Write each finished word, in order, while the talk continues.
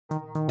I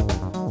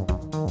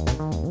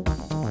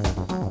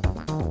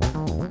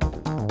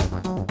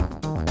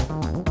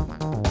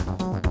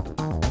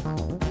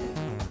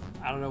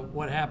don't know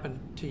what happened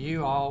to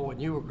you all when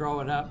you were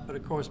growing up, but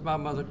of course my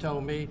mother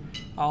told me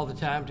all the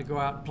time to go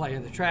out and play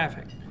in the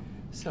traffic.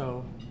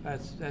 So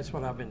that's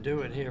what I've been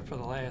doing here for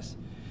the last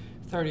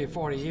 30 or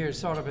 40 years,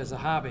 sort of as a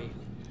hobby.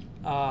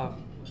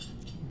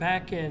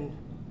 Back in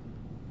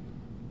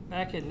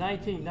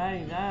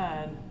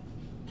 1999,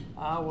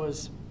 I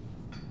was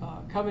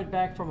coming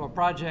back from a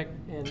project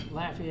in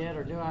Lafayette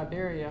or New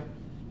Iberia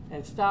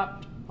and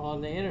stopped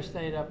on the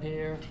interstate up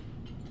here.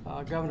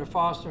 Governor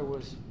Foster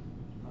was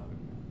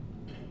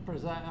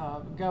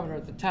governor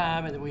at the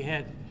time, and we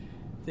had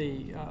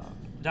the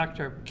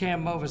Dr.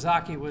 Cam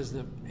Movazaki was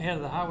the head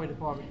of the highway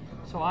department.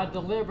 So I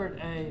delivered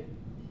a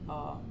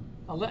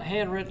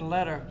handwritten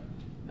letter,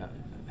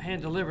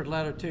 hand-delivered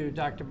letter to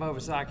Dr.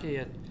 Movazaki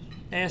and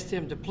asked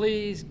him to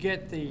please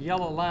get the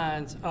yellow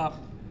lines up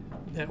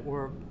that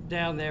were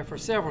down there for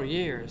several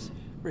years,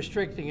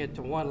 restricting it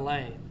to one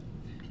lane.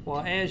 Well,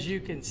 as you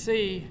can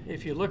see,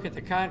 if you look at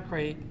the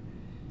concrete,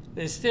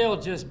 there's still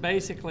just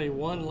basically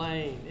one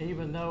lane.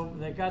 Even though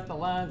they got the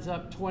lines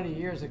up 20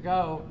 years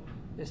ago,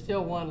 there's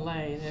still one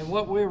lane. And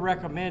what we're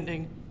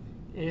recommending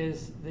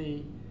is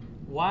the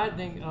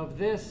widening of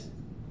this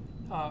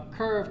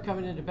curve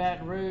coming into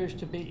Baton Rouge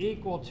to be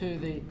equal to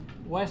the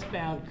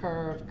westbound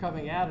curve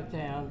coming out of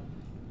town.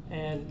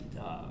 And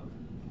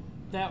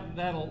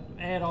that'll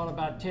add on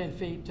about 10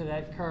 feet to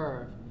that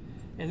curve.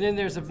 And then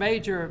there's a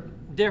major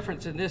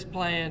difference in this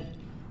plan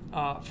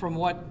from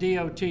what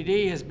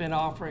DOTD has been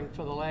offering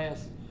for the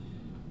last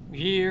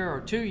year or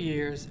 2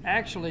 years.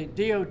 Actually,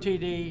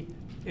 DOTD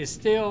is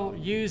still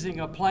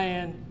using a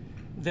plan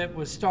that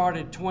was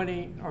started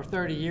 20 or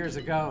 30 years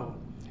ago,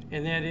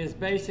 and that is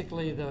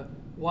basically the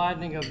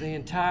widening of the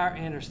entire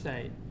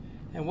interstate.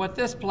 And what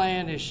this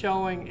plan is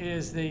showing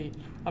is the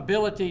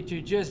ability to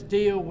just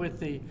deal with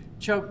the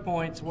choke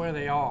points where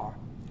they are.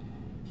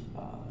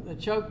 The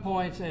choke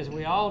points, as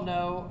we all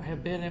know,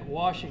 have been at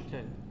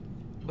Washington,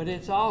 but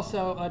it's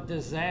also a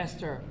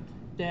disaster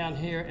down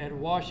here at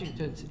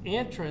Washington's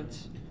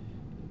entrance.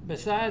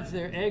 Besides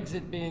their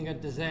exit being a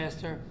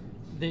disaster,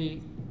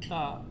 the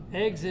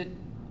exit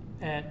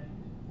at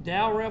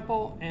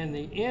Dalrymple and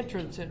the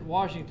entrance at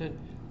Washington,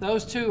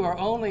 those two are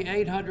only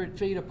 800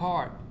 feet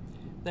apart.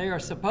 They are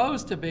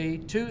supposed to be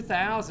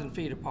 2,000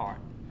 feet apart.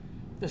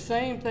 The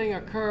same thing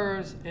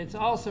occurs, it's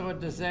also a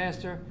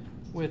disaster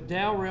with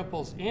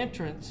Dalrymple's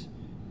entrance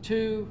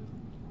to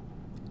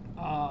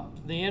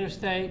the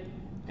interstate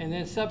and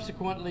then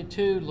subsequently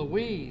to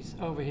Louise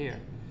over here.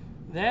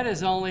 That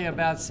is only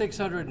about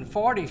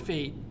 640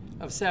 feet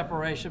of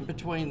separation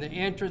between the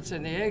entrance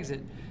and the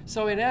exit.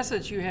 So in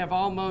essence, you have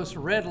almost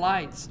red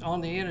lights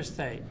on the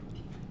interstate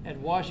at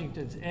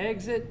Washington's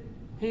exit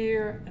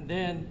here, and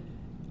then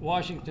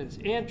Washington's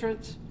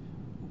entrance,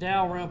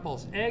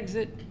 Dalrymple's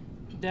exit,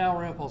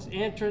 Dalrymple's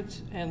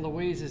entrance, and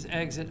Louise's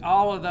exit.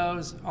 All of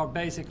those are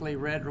basically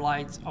red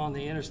lights on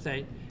the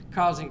interstate,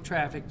 causing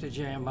traffic to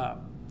jam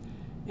up.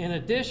 In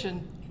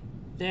addition,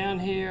 down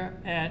here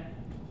at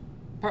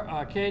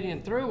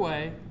Acadian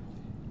Thruway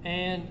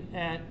and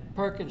at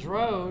Perkins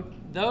Road,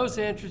 those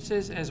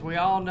entrances, as we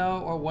all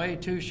know, are way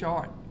too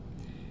short.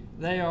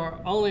 They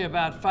are only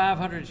about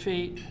 500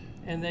 feet,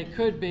 and they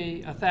could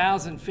be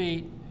 1,000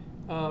 feet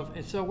of,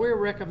 and so we're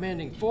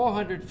recommending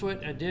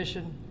 400-foot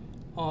addition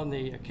on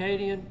the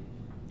Acadian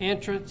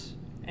entrance,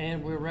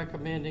 and we're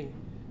recommending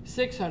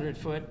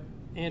 600-foot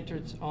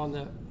entrance on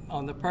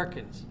the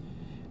Perkins.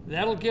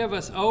 That'll give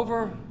us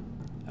over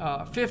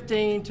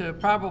 15 to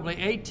probably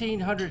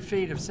 1,800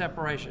 feet of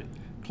separation,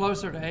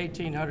 closer to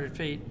 1,800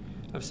 feet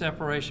of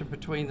separation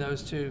between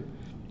those two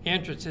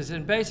entrances.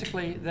 And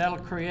basically, that'll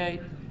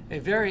create a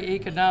very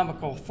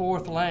economical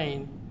fourth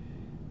lane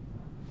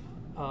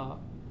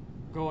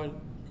going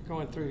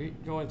through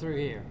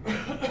here.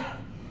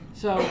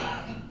 So,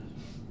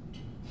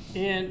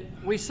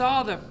 we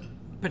saw the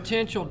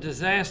potential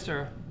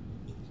disaster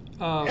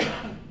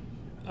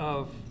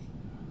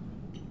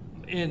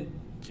in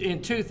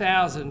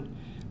 2000.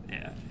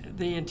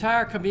 The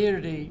entire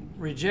community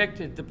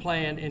rejected the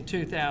plan in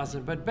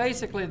 2000, but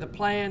basically the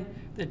plan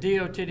that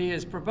DOTD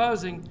is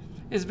proposing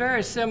is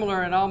very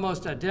similar and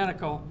almost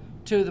identical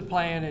to the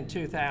plan in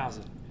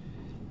 2000.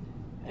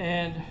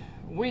 And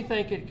we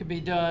think it could be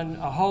done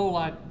a whole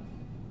lot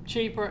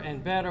cheaper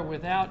and better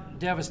without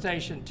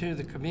devastation to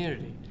the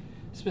community.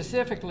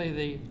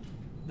 Specifically,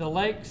 the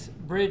lakes,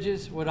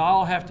 bridges would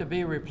all have to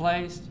be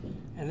replaced,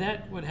 and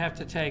that would have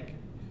to take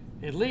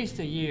at least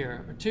a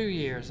year or 2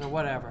 years or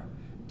whatever.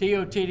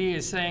 DOTD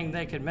is saying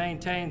they can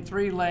maintain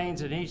 3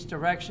 lanes in each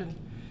direction.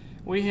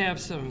 We have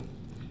some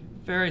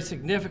very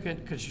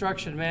significant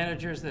construction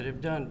managers that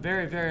have done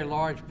very, very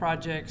large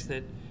projects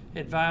that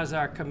advise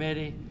our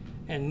committee,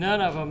 and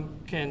none of them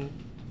can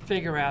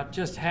figure out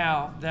just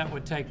how that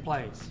would take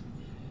place.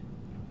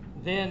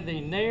 Then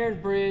the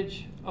Nairn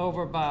Bridge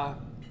over by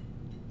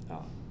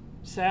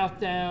South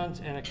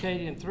Downs and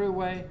Acadian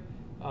Thruway,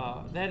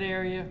 that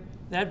area,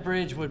 that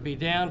bridge would be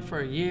down for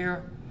a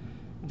year.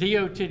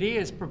 DOTD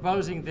is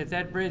proposing that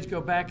that bridge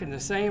go back in the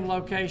same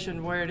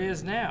location where it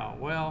is now.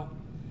 Well,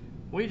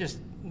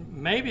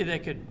 maybe they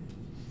could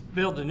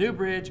build a new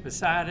bridge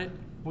beside it.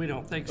 We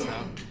don't think so,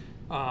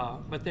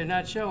 but they're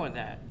not showing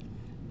that,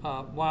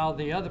 while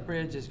the other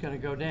bridge is going to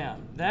go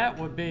down. That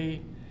would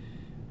be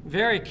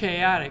very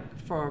chaotic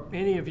for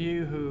any of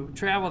you who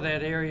travel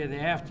that area in the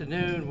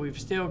afternoon. We've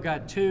still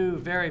got two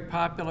very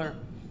popular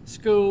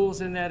schools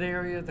in that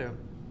area.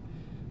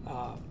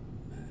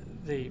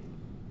 The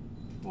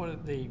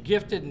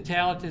Gifted and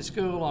Talented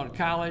School on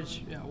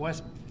College,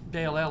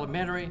 Westdale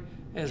Elementary,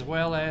 as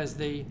well as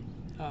the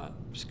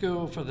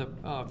School for the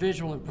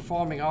Visual and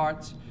Performing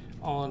Arts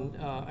on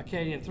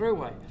Acadian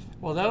Thruway.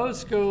 Well, those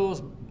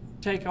schools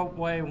take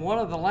away one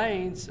of the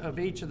lanes of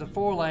each of the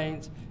 4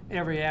 lanes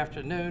every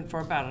afternoon for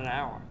about an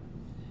hour.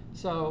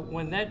 So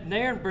when that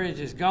Nairn Bridge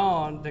is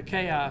gone, the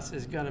chaos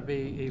is going to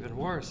be even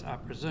worse, I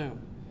presume.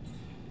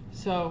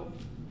 So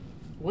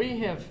we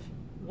have,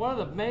 one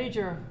of the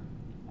major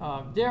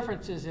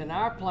differences in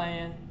our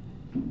plan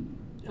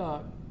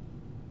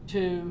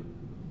to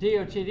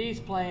DOTD's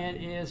plan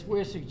is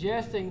we're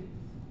suggesting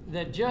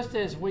that just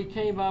as we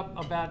came up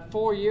about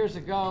 4 years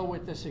ago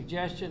with the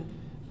suggestion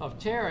of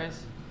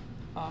terrace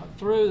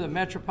through the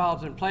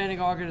Metropolitan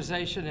Planning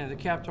Organization and the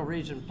Capital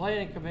Region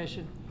Planning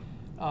Commission,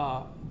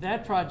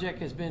 that project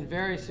has been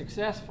very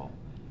successful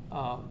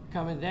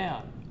coming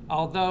down.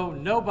 Although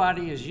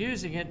nobody is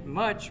using it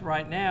much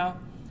right now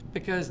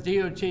because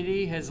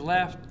DOTD has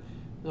left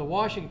the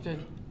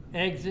Washington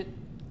exit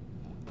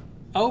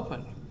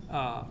open.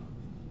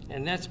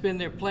 And that's been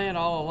their plan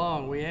all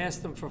along. We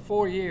asked them for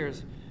 4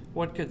 years,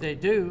 what could they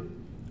do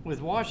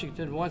with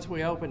Washington once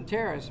we open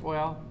Terrace?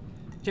 Well,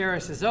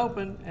 Terrace is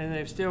open and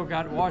they've still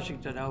got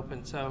Washington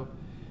open, so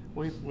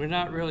we're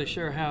not really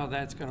sure how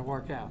that's going to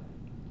work out.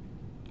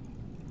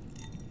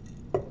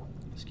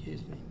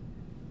 Excuse me.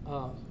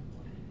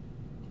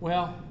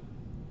 Well,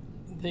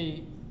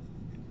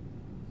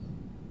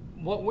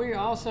 what we're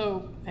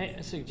also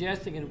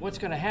suggesting and what's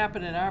going to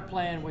happen in our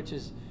plan, which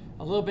is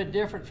a little bit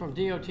different from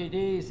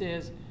DOTD's,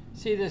 is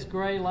see this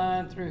gray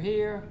line through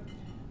here?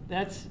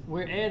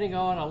 We're adding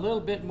on a little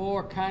bit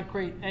more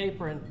concrete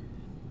apron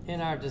in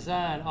our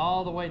design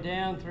all the way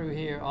down through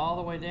here, all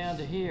the way down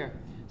to here.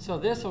 So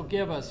this will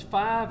give us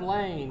 5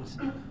 lanes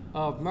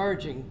of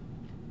merging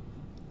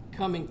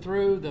coming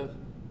through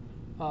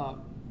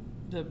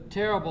the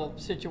terrible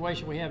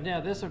situation we have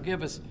now. This will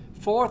give us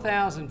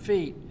 4,000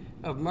 feet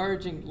of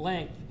merging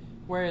length,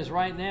 whereas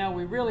right now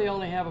we really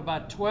only have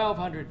about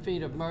 1,200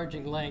 feet of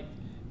merging length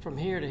from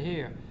here to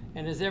here.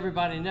 And as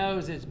everybody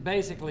knows, it's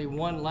basically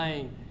 1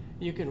 lane.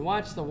 You can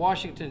watch the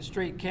Washington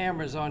Street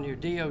cameras on your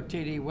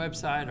DOTD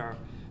website or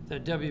the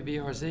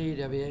WBRZ,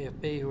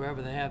 WAFB,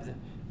 whoever they have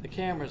the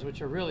cameras,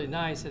 which are really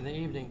nice in the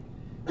evening.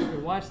 You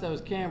can watch those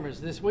cameras.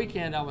 This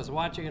weekend I was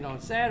watching it on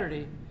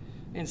Saturday,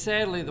 and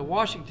sadly the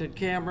Washington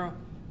camera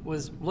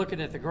was looking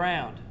at the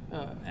ground.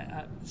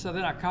 So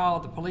then I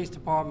called the police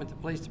department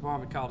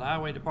called the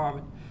highway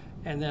department,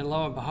 and then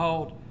lo and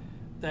behold,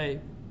 they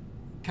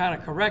kind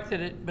of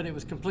corrected it, but it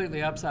was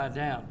completely upside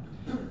down.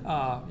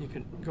 You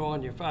can go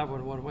on your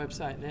 511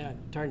 website now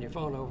and turn your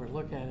phone over and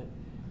look at it.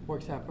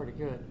 Works out pretty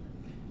good.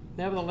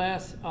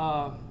 Nevertheless,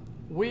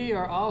 we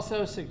are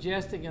also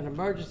suggesting an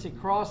emergency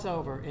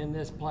crossover in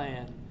this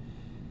plan.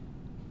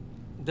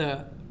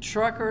 The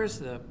truckers,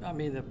 the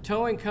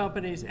towing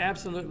companies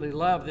absolutely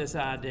love this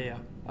idea,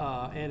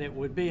 and it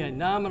would be a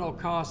nominal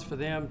cost for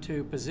them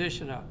to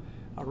position a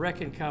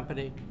wrecking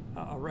company,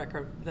 a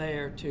wrecker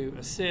there to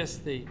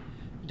assist the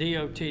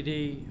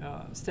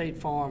DOTD State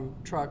Farm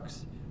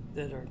trucks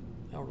that are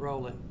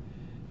rolling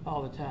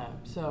all the time.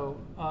 So,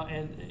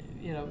 and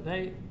you know,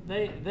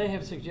 they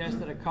have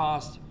suggested a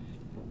cost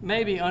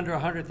maybe under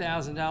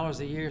 $100,000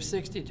 a year,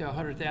 60 to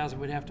 100,000.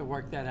 We'd have to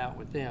work that out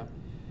with them.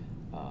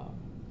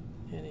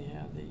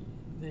 Anyhow,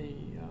 the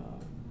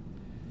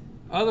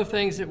other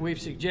things that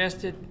we've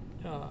suggested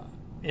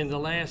in the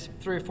last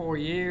 3 or 4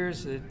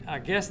 years that I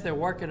guess they're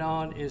working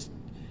on is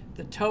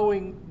the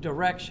towing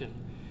direction.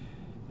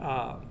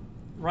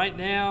 Right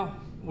now,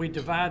 we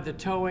divide the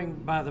towing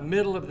by the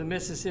middle of the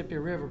Mississippi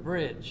River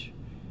Bridge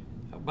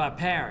by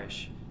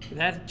parish.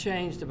 That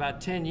changed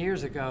about 10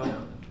 years ago.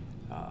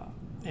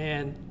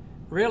 And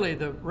really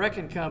the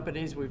wrecking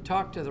companies, we've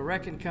talked to the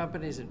wrecking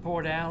companies in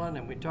Port Allen,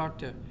 and we talked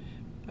to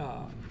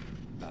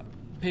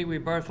Pee Wee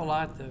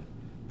Berthelot, the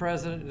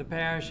president of the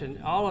parish,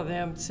 and all of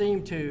them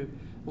seem to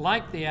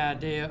like the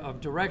idea of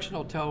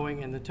directional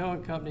towing, and the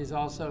towing companies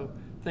also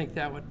think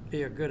that would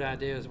be a good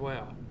idea as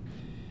well.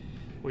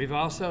 We've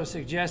also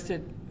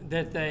suggested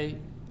that they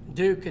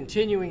do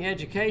continuing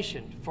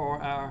education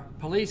for our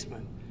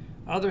policemen.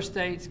 Other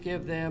states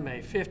give them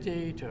a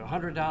 $50 to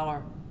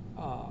 $100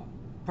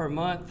 per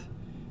month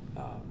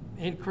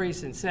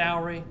increase in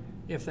salary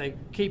if they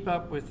keep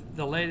up with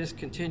the latest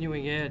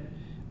continuing ed.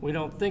 We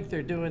don't think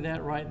they're doing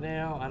that right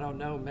now. I don't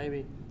know,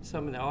 maybe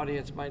some in the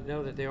audience might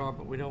know that they are,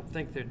 but we don't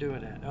think they're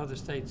doing that. Other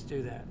states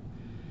do that.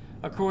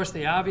 Of course,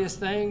 the obvious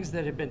things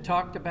that have been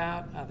talked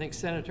about, I think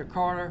Senator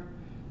Carter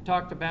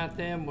talked about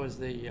them was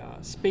the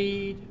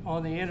speed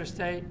on the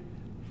interstate.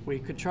 We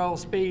control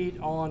speed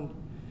on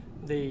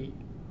the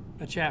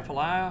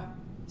Atchafalaya,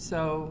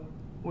 so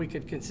we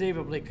could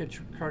conceivably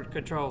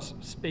control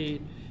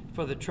speed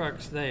for the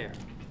trucks there.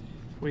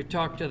 We've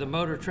talked to the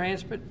motor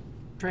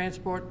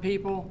transport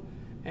people,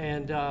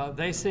 and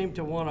they seem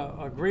to want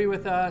to agree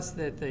with us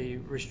that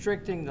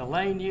restricting the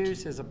lane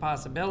use is a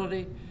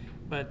possibility,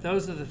 but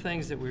those are the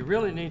things that we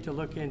really need to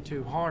look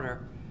into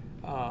harder.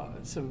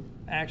 Some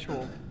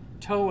actual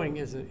towing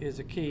is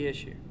a key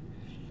issue.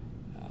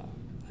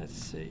 Let's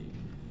see.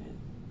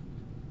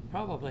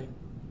 Probably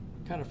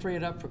kind of free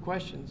it up for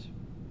questions.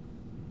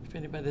 If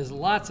anybody, there's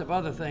lots of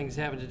other things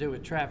having to do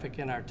with traffic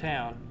in our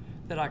town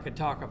that I could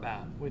talk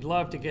about. We'd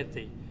love to get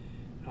the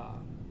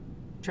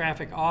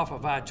traffic off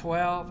of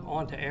I-12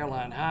 onto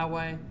Airline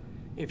Highway.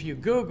 If you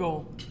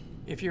Google,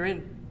 if you're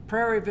in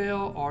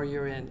Prairieville or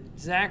you're in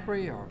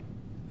Zachary or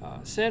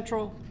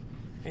Central,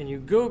 and you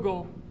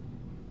Google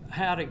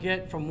how to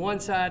get from one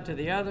side to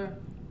the other,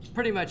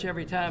 pretty much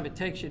every time it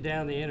takes you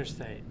down the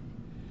interstate.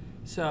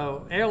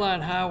 So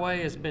Airline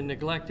Highway has been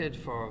neglected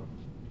for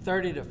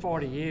 30 to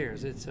 40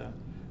 years. It's a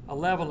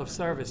level of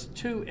service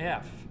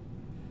 2F.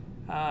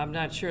 I'm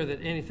not sure that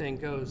anything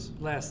goes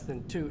less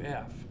than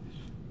 2F,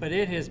 but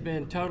it has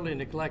been totally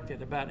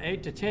neglected. About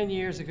 8 to 10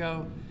 years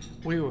ago,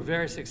 we were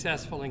very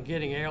successful in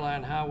getting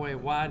Airline Highway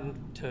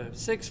widened to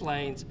 6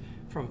 lanes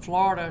from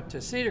Florida to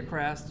Cedar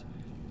Crest,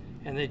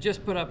 and they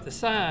just put up the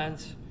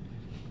signs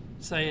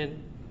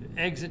saying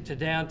exit to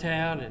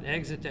downtown and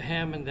exit to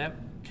Hammond. That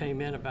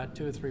came in about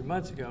 2 or 3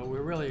 months ago.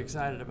 We're really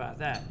excited about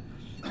that,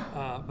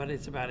 but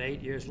it's about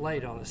 8 years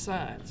late on the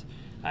signs.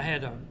 I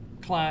had a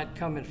client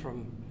coming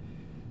from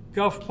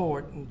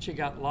Gulfport, and she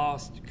got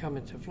lost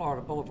coming to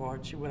Florida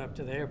Boulevard. She went up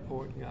to the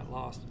airport and got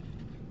lost.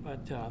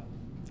 But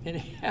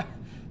anyhow,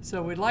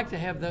 so we'd like to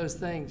have those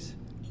things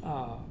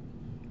a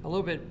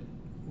little bit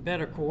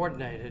better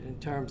coordinated in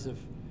terms of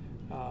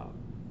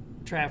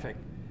traffic.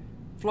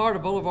 Florida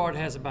Boulevard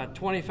has about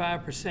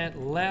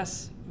 25%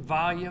 less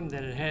volume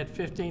than it had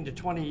 15 to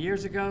 20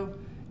 years ago.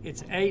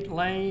 It's 8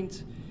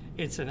 lanes.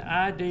 It's an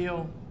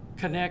ideal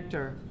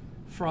connector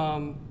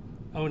from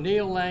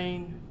O'Neill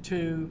Lane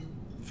to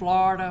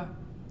Florida.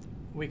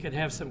 We could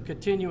have some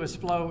continuous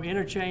flow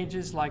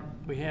interchanges like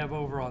we have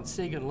over on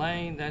Segan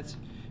Lane. That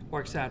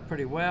works out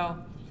pretty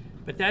well.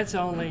 But that's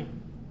only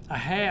a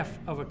half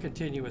of a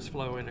continuous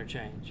flow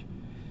interchange.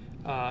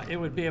 It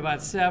would be about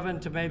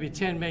 $7 to maybe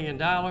 $10 million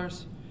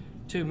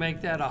to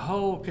make that a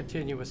whole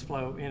continuous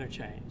flow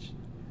interchange.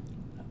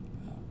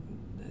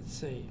 Let's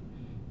see.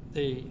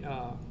 The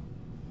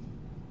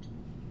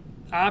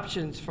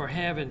options for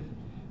having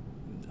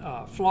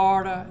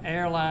Florida,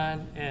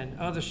 Airline, and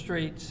other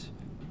streets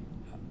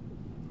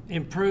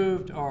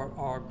improved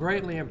or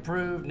greatly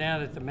improved now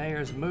that the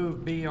mayor's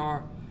Move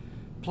BR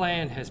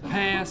plan has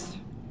passed.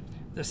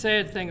 The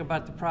sad thing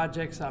about the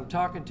projects I'm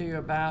talking to you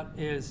about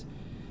is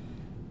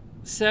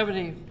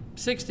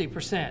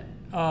 60%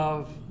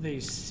 of the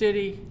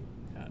city,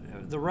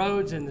 the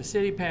roads in the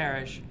city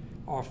parish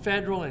are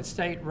federal and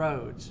state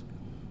roads.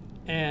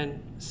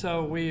 And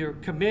so we are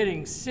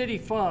committing city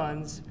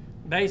funds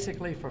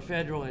basically for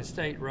federal and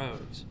state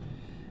roads.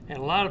 And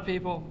a lot of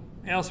people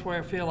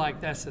elsewhere feel like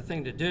that's the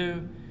thing to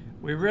do.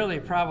 We really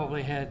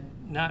probably had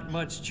not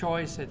much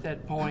choice at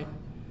that point,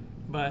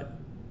 but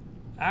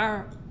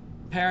our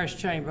parish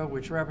chamber,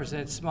 which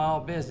represents small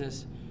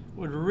business,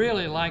 would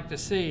really like to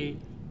see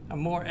a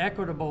more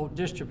equitable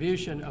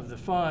distribution of the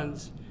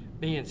funds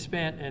being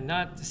spent and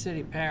not the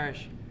city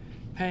parish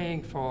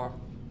paying for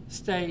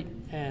state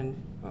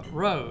and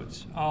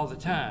roads all the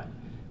time.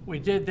 We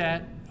did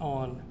that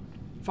on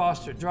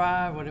Foster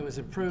Drive when it was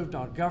improved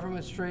on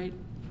Government Street.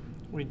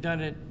 We've done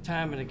it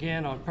time and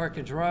again on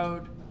Perkins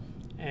Road,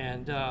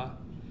 and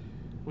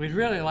we'd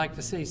really like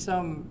to see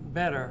some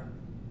better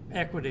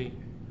equity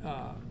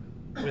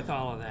with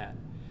all of that.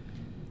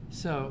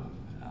 So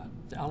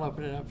I'll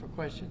open it up for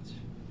questions.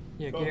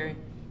 Yeah, so, Gary?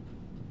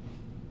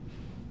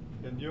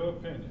 In your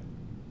opinion,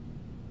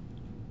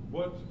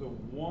 what's the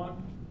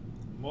one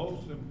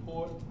most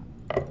important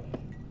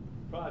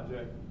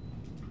project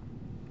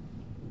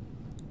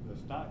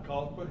that's not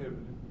cost prohibitive,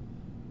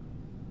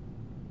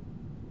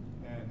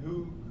 and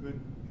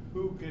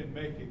who can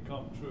make it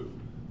come true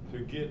to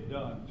get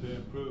done to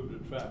improve the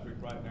traffic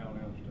right now on the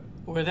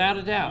interstate? Without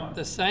a doubt,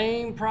 the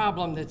same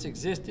problem that's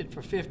existed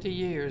for 50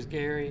 years,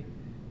 Gary,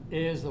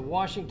 is the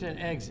Washington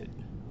exit,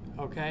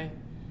 okay?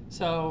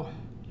 So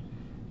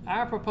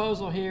our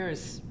proposal here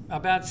is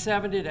about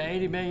 $70 to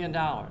 $80 million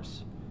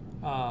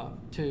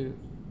to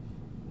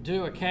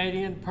do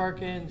Acadian,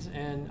 Perkins,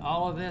 and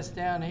all of this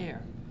down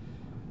here.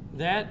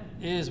 That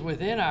is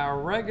within our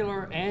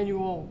regular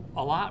annual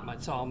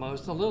allotments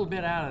almost, a little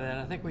bit out of that.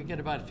 I think we get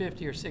about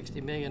 $50 or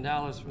 $60 million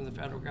from the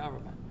federal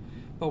government.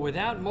 But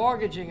without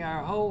mortgaging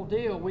our whole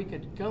deal, we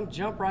could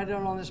jump right in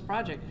on this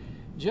project.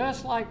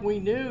 Just like we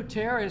knew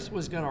Terrace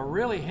was gonna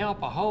really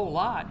help a whole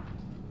lot,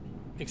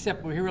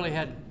 except we really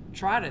hadn't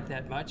tried it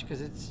that much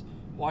because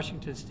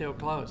Washington's still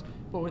closed.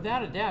 But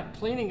without a doubt,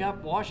 cleaning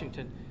up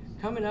Washington,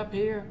 coming up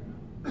here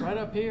right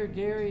up here,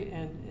 Gary,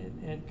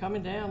 and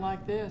coming down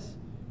like this,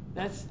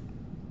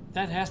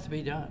 that has to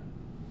be done.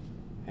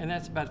 And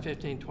that's about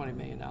 $15–20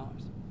 million.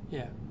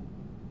 Yeah.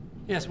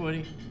 Yes,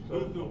 Woody? So,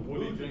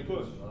 Woody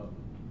Jenkins,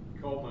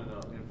 Coleman,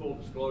 in full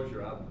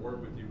disclosure, I've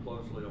worked with you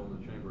closely on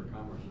the Chamber of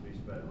Commerce of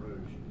East Baton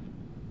Rouge.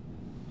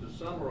 To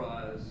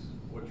summarize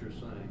what you're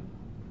saying,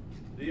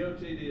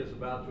 DOTD is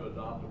about to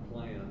adopt a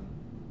plan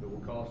that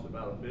will cost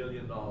about $1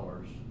 billion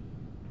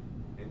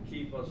and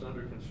keep us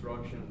under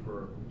construction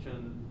for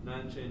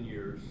 10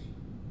 years,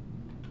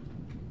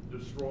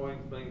 destroying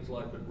things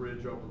like the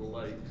bridge over the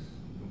lakes,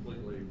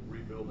 completely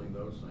rebuilding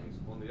those things.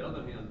 On the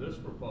other hand, this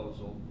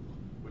proposal,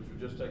 which would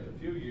just take a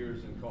few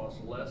years and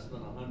cost less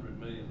than $100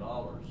 million,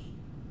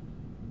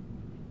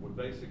 would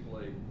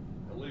basically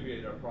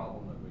alleviate our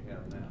problem that we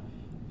have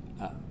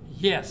now.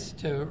 Yes,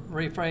 to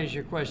rephrase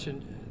your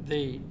question,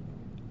 the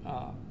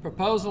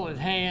proposal at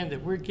hand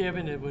that we're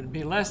given, it would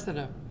be less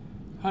than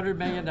 $100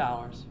 million,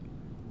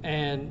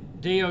 and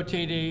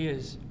DOTD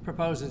is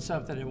proposing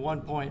something at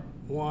 1.1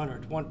 or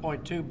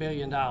 1.2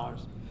 billion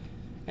dollars,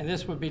 and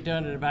this would be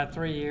done in about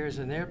 3 years,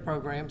 and their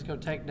program's going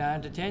to take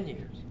 9 to 10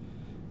 years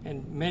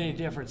in many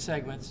different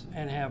segments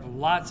and have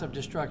lots of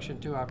destruction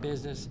to our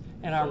business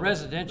and our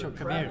residential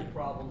community. The traffic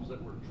problems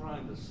that we're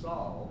trying to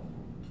solve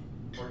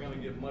are going to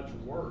get much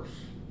worse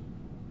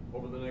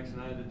over the next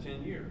 9 to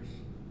 10 years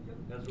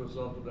as a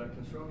result of that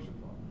construction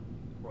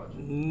project.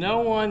 No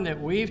one that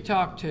we've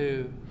talked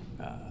to,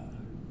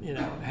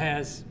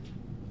 has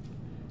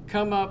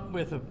come up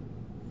with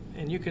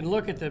and you can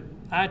look at the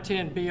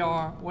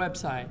I-10BR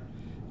website,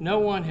 no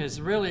one has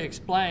really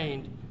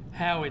explained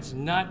how it's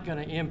not going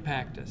to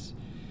impact us.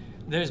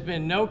 There's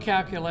been no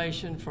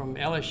calculation from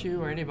LSU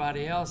or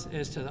anybody else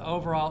as to the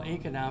overall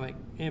economic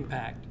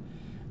impact.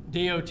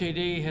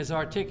 DOTD has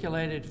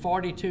articulated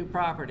 42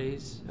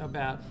 properties,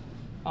 about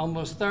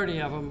almost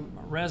 30 of them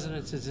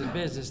residences and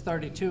business,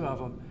 32 of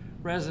them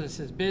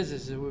residences,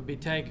 businesses would be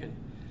taken.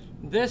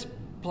 This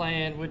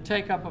plan would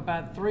take up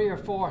about 3 or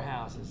 4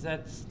 houses.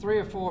 That's 3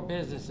 or 4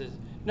 businesses.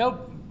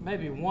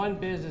 Maybe one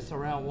business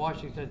around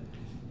Washington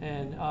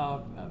and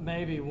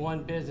maybe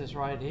one business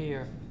right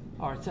here,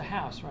 or it's a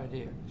house right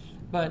here.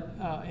 But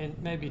and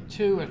maybe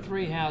 2 or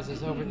 3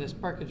 houses over in this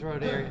Perkins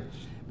Road area.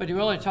 But you're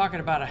only talking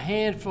about a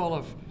handful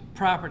of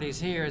properties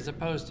here as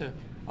opposed to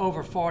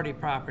over 40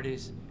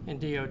 properties in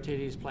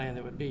DOTD's plan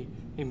that would be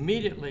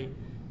immediately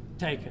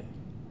taken.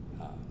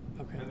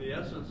 Okay. And the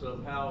essence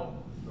of how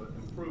the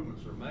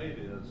improvements are made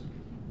is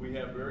we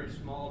have very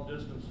small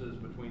distances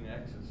between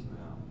exits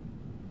now.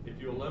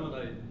 If you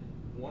eliminate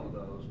one of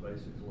those,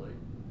 basically,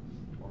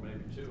 or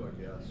maybe 2,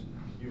 I guess,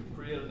 you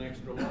create an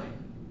extra lane.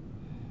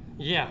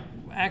 Yeah,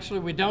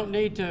 actually, we don't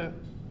need to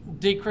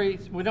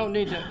we don't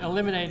need to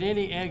eliminate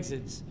any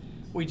exits.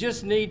 We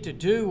just need to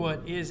do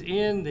what is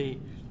in the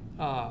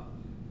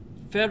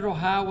federal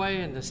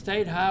highway and the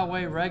state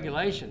highway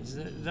regulations.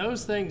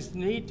 Those things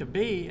need to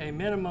be a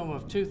minimum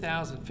of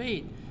 2,000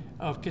 feet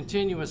of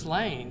continuous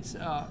lanes.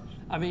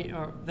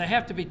 Or they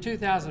have to be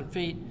 2,000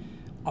 feet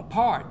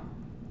apart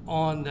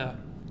on the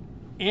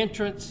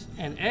entrance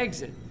and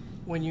exit.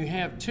 When you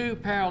have 2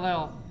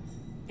 parallel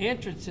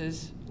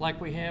entrances, like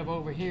we have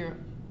over here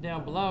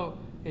down below,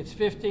 it's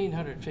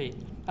 1,500 feet.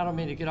 I don't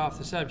mean to get off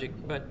the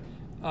subject, but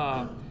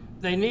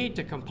they need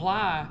to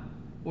comply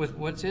with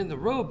what's in the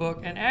rule book.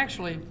 And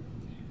actually,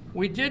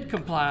 we did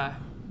comply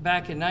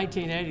back in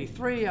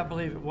 1983, I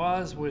believe it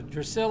was, with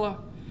Drusilla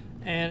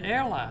and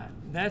Airline.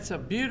 That's a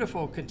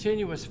beautiful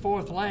continuous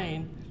 4th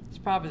lane. It's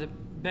probably the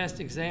best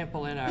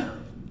example in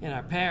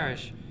our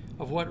parish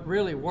of what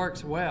really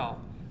works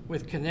well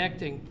with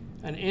connecting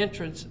an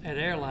entrance at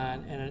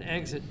Airline and an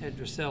exit at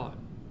Drusilla.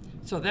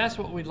 So that's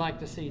what we'd like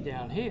to see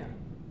down here.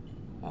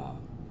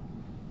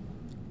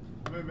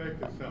 Let me make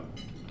this simple.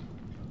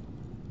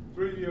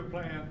 3-year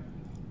plan,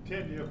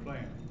 10-year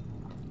plan.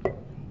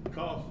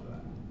 Cost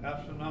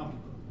astronomical.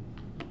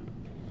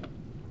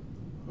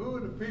 Who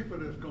are the people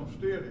that's going to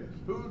steer this?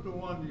 Who's the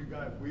one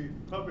we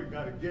probably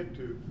got to get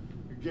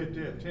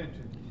their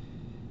attention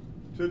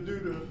to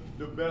do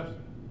the best?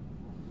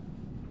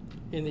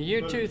 In the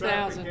year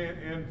 2000,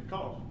 and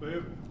cost for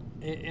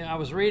everyone. I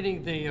was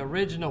reading the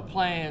original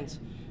plans,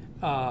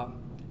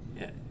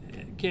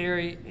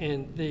 Gary.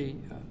 In the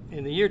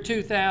year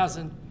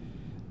 2000,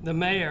 the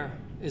mayor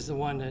is the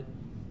one that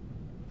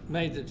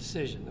made the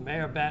decision. The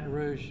mayor of Baton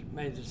Rouge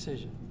made the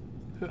decision.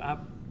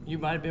 You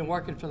might have been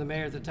working for the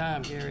mayor at the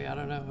time, Gary. I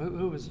don't know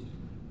who was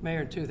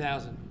mayor in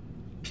 2000.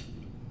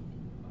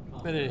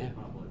 But anyhow,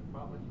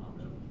 probably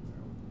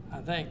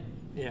I think,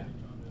 yeah.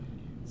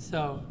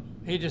 So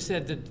he just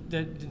said that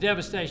the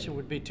devastation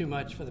would be too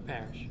much for the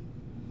parish.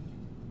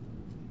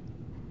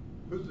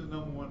 Who's the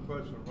 #1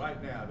 person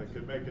right now that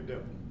could make a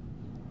difference?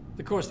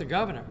 Of course, the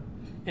governor.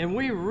 And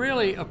we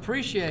really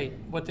appreciate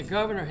what the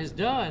governor has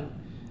done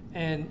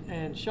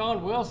and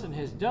Sean Wilson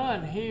has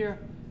done here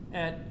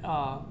at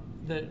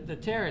the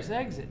terrace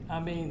exit. I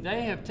mean,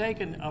 they have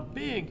taken a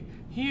big,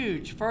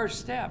 huge first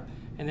step.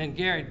 And then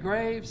Garrett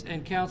Graves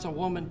and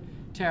Councilwoman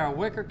Tara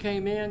Wicker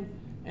came in,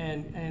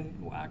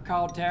 and I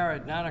called Tara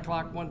at 9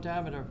 o'clock one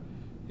time at her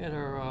at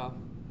her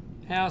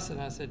house, and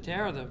I said,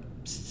 Tara, the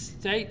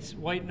state's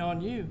waiting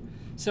on you.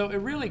 So it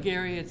really,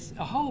 Gary, it's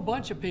a whole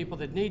bunch of people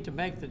that need to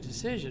make the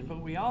decision,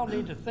 but we all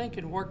need to think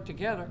and work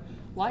together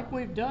like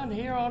we've done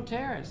here on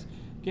Terrace.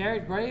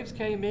 Garrett Graves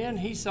came in,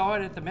 he saw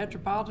it at the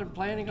Metropolitan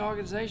Planning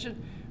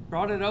Organization,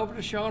 brought it over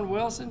to Sean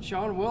Wilson.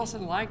 Sean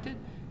Wilson liked it.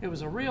 It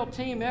was a real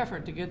team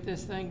effort to get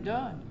this thing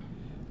done.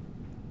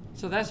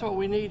 So that's what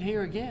we need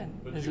here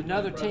again, is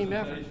another team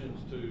effort.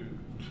 Presentations to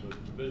the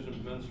Division of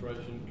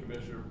Administration,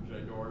 Commissioner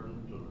Jay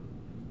Darden, to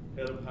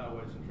the Head of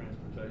Highways and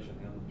Transportation,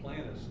 and the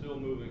plan is still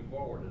moving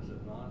forward, is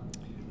it not?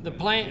 The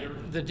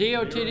plan, the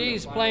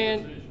DOTD's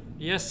plan,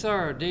 yes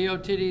sir,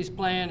 DOTD's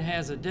plan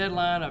has a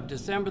deadline of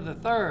December the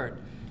 3rd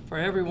for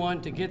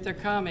everyone to get their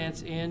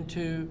comments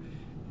into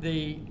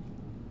the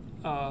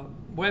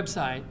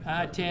website,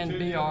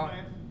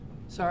 I-10BR.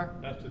 Sir?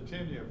 That's the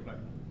 10-year plan.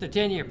 The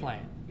 10-year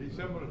plan.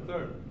 December the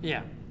 3rd.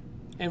 Yeah.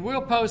 And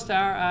we'll post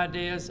our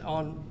ideas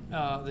on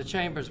the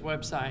Chamber's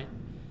website.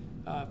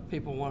 If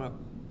people want to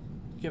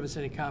give us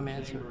any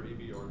comments.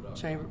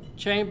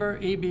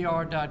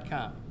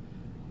 ChamberEBR.com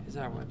is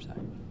our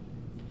website.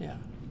 Yeah.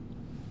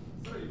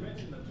 Sir, you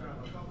mentioned the term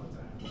a couple of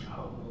times. I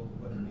don't know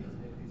what it means,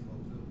 maybe these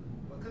folks do.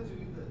 But could you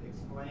either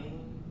explain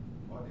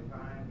or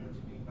define what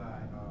you mean by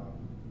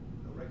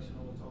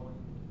directional towing?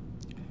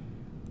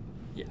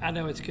 Yeah, I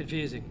know it's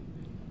confusing.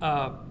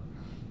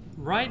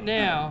 Right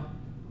now,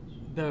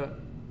 the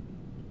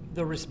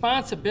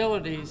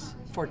responsibilities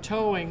for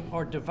towing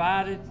are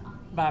divided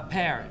by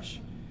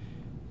parish.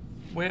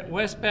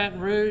 West Baton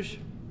Rouge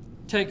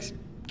takes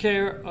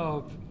care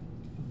of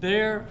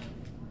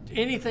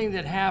anything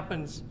that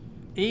happens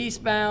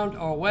eastbound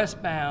or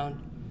westbound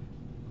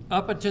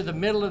up until the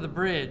middle of the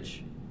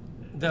bridge.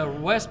 The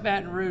West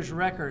Baton Rouge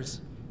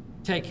wreckers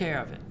take care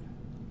of it.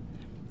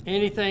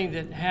 Anything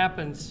that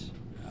happens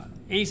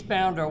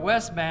eastbound or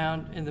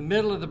westbound in the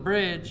middle of the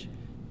bridge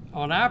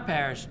on our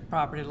parish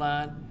property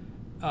line,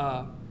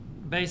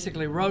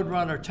 basically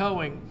Roadrunner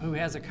Towing, who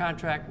has a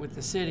contract with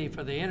the city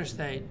for the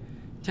interstate,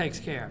 takes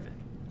care of it.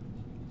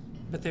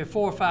 But there are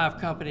 4 or 5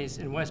 companies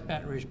in West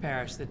Baton Rouge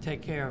Parish that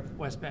take care of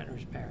West Baton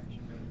Rouge Parish.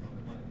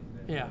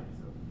 Yeah.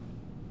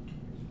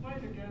 Explain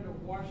again to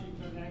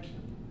Washington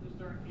Action. Is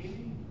there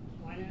any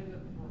plan to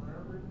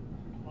forever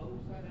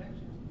close that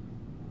action?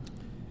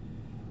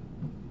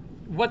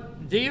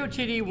 What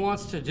DOTD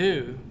wants to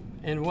do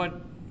and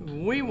what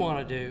we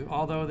want to do,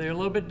 although they're a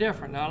little bit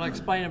different, and I'll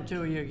explain them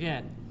to you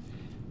again.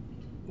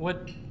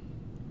 What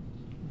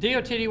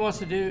DOTD wants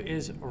to do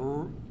is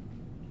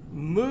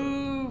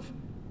move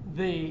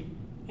the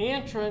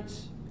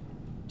entrance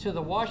to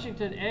the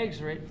Washington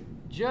exit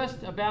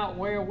just about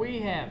where we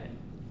have it,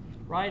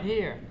 right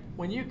here.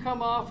 When you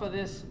come off of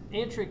this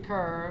entry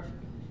curve,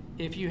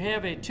 if you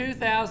have a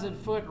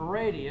 2,000-foot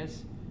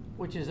radius,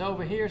 which is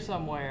over here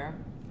somewhere,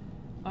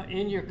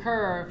 in your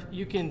curve,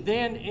 you can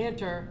then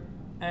enter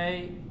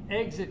a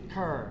exit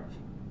curve,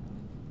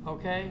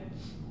 okay?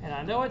 And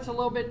I know it's a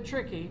little bit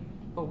tricky,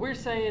 but we're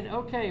saying,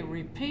 okay,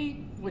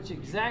 repeat, which is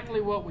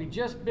exactly what we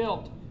just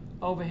built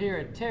over here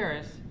at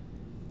Terrace,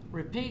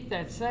 repeat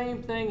that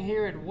same thing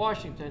here at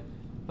Washington,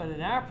 but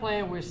in our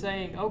plan we're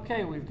saying,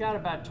 okay, we've got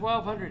about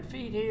 1,200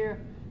 feet here,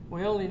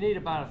 we only need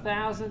about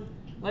 1,000,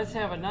 let's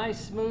have a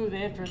nice smooth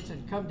entrance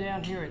and come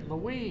down here at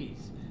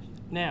Louise.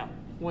 Now,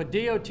 what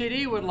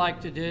DOTD would like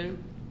to do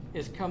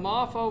is come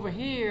off over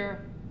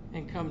here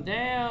and come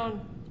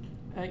down,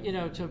 you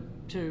know,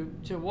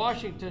 to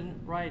Washington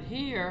right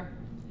here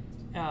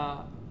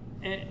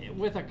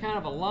with a kind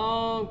of a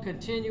long,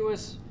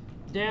 continuous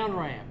down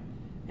ramp.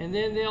 And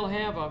then they'll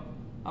have a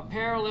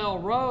parallel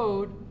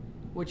road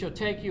which will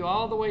take you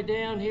all the way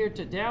down here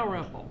to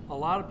Dalrymple. A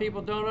lot of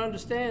people don't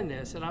understand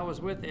this, and I was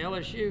with the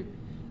LSU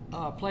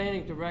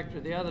planning director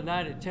the other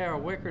night at Tara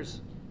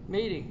Wicker's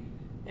meeting,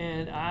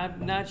 and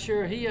I'm not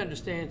sure he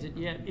understands it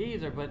yet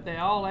either, but they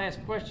all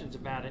ask questions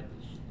about it.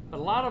 But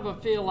a lot of them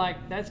feel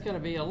like that's going to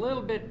be a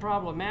little bit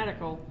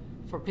problematical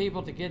for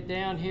people to get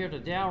down here to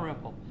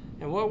Dalrymple.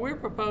 And what we're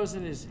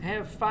proposing is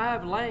have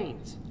 5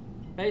 lanes,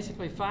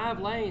 basically 5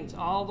 lanes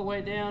all the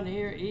way down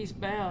here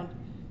eastbound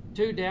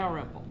to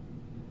Dalrymple.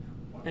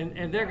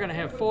 And they're going to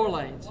have 4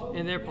 lanes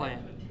in their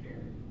plan.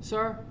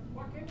 Sir?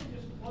 Why can't we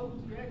just close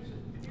the exit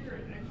here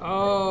and exit?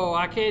 Oh,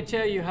 I can't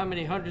tell you how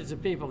many hundreds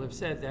of people have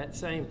said that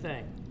same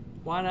thing.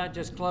 Why not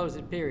just close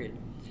it, period?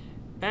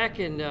 Back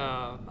in,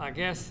 I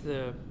guess,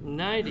 the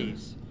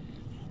 90s,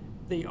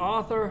 the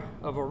author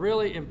of a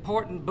really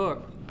important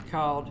book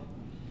called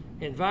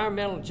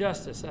Environmental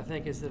Justice, I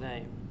think is the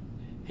name.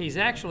 He's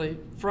actually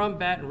from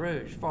Baton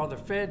Rouge, Father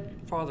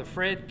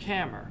Fred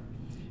Kammer.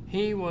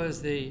 He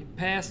was the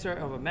pastor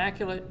of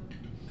Immaculate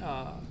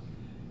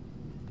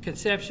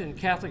Conception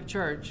Catholic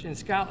Church in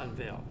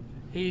Scotlandville.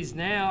 He's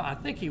now, I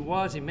think he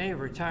may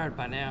have retired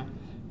by now.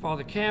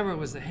 Father Kammer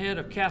was the head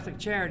of Catholic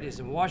Charities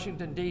in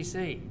Washington,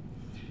 D.C.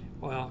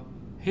 Well,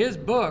 his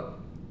book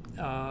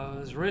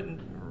was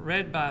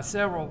read by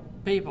several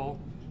people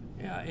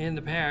in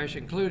the parish,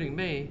 including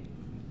me,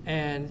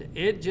 and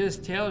it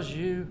just tells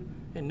you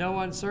in no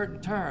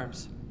uncertain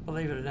terms,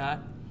 believe it or not,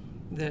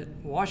 that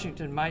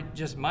Washington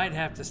might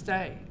have to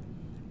stay,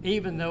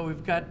 even though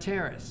we've got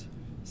terrace.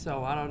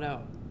 So I don't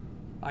know.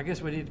 I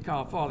guess we need to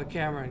call Father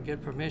Cameron and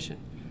get permission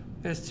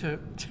as to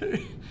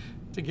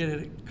get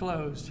it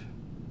closed.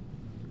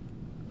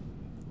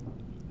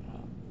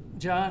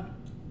 John?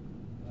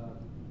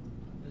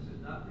 This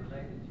is not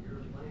related to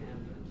your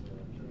plan, but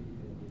I'm sure you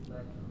can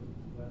reflect on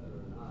whether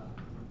or not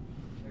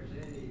there's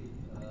any,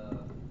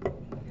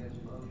 I guess,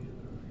 motion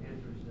or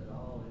interest at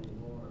all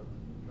anymore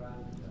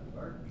trying to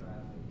divert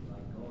traffic,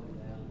 like going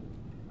down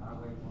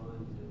Highway 1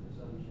 to the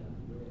Sunshine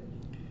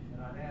Bridge. And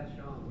I'd asked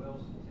Sean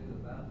Wilson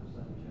too about the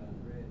Sunshine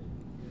Bridge.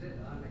 Is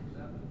it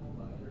unacceptable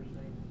by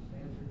interstate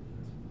standards?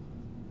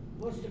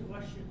 What's the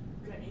question?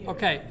 Couldn't hear.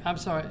 Okay, I'm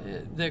sorry.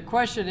 The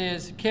question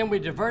is, can we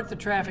divert the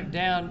traffic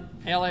down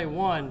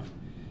LA1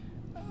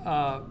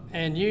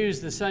 and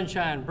use the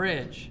Sunshine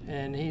Bridge?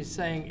 And he's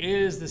saying,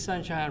 is the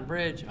Sunshine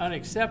Bridge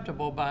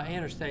unacceptable by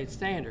interstate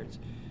standards?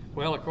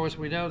 Well, of course,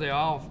 we know they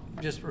all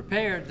just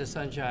repaired the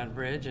Sunshine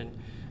Bridge and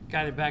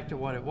got it back to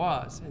what it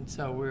was. And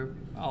so we're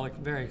all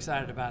very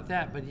excited about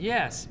that. But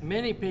yes,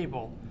 many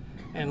people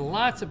and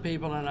lots of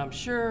people, and I'm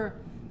sure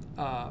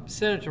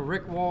Senator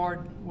Rick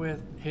Ward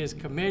with his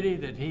committee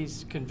that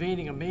he's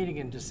convening a meeting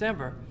in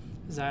December,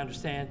 as I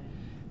understand,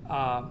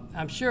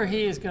 I'm sure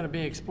he is going to be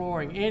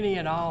exploring any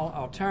and all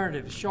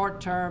alternatives,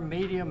 short-term,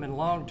 medium, and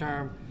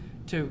long-term,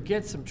 to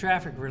get some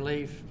traffic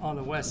relief on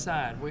the west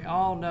side. We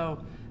all know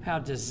how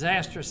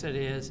disastrous it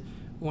is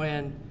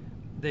when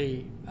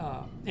the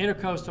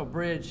intercoastal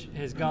bridge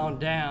has gone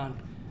down.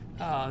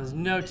 There's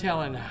no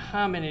telling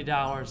how many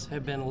dollars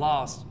have been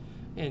lost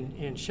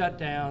in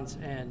shutdowns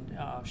and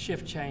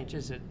shift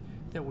changes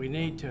that we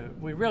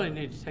really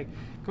need to take.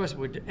 Of course,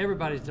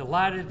 everybody's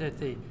delighted that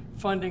the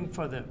funding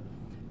for the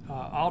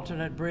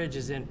alternate bridge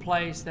is in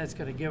place. That's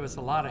going to give us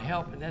a lot of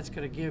help, and that's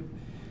going to give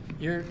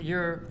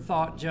your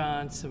thought,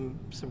 John, some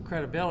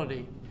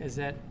credibility as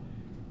that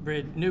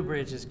new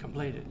bridge is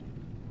completed.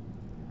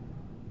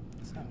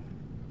 So,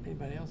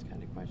 anybody else got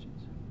any questions?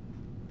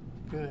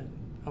 Good.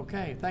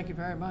 Okay, thank you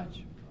very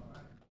much.